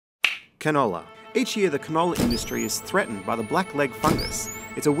Canola. Each year the canola industry is threatened by the blackleg fungus.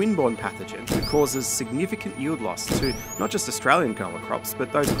 It's a windborne pathogen that causes significant yield loss to not just Australian canola crops,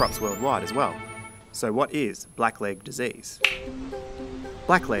 but those crops worldwide as well. So what is blackleg disease?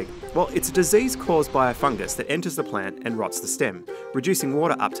 Blackleg, well, it's a disease caused by a fungus that enters the plant and rots the stem, reducing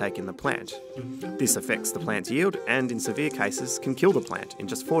water uptake in the plant. This affects the plant's yield and, in severe cases, can kill the plant in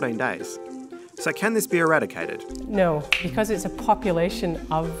just 14 days. So can this be eradicated? No, because it's a population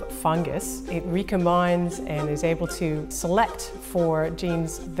of fungus, it recombines and is able to select for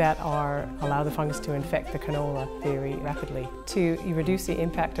genes that allow the fungus to infect the canola very rapidly. To reduce the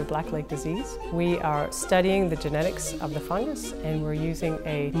impact of blackleg disease, we are studying the genetics of the fungus, and we're using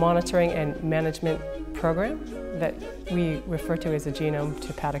a monitoring and management program that we refer to as a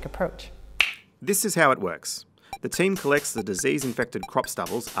genome-to-paddock approach. This is how it works. The team collects the disease-infected crop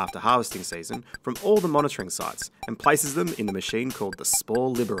stubbles after harvesting season from all the monitoring sites and places them in the machine called the Spore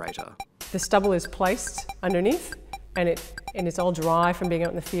Liberator. The stubble is placed underneath, and it's all dry from being out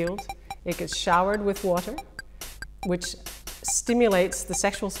in the field. It gets showered with water, which stimulates the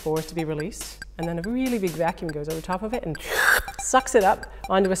sexual spores to be released, and then a really big vacuum goes over top of it and sucks it up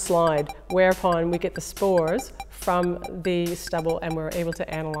onto a slide, whereupon we get the spores from the stubble and we're able to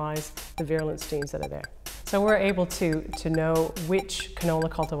analyze the virulence genes that are there. So we're able to know which canola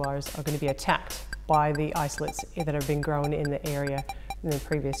cultivars are going to be attacked by the isolates that are being grown in the area in the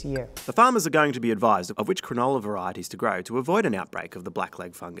previous year. The farmers are going to be advised of which canola varieties to grow to avoid an outbreak of the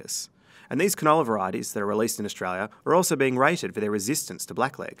blackleg fungus. And these canola varieties that are released in Australia are also being rated for their resistance to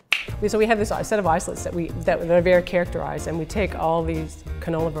blackleg. So we have this set of isolates that are very characterized, and we take all these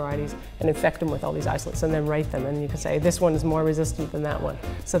canola varieties and infect them with all these isolates and then rate them, and you can say this one is more resistant than that one.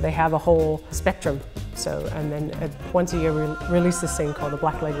 So they have a whole spectrum. So, and then once a year we release this thing called the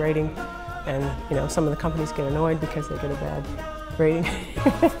blackleg rating, and some of the companies get annoyed because they get a bad rating.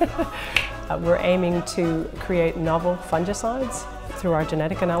 We're aiming to create novel fungicides through our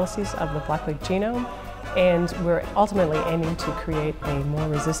genetic analyses of the blackleg genome, and we're ultimately aiming to create a more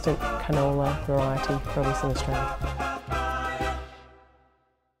resistant canola variety released in Australia.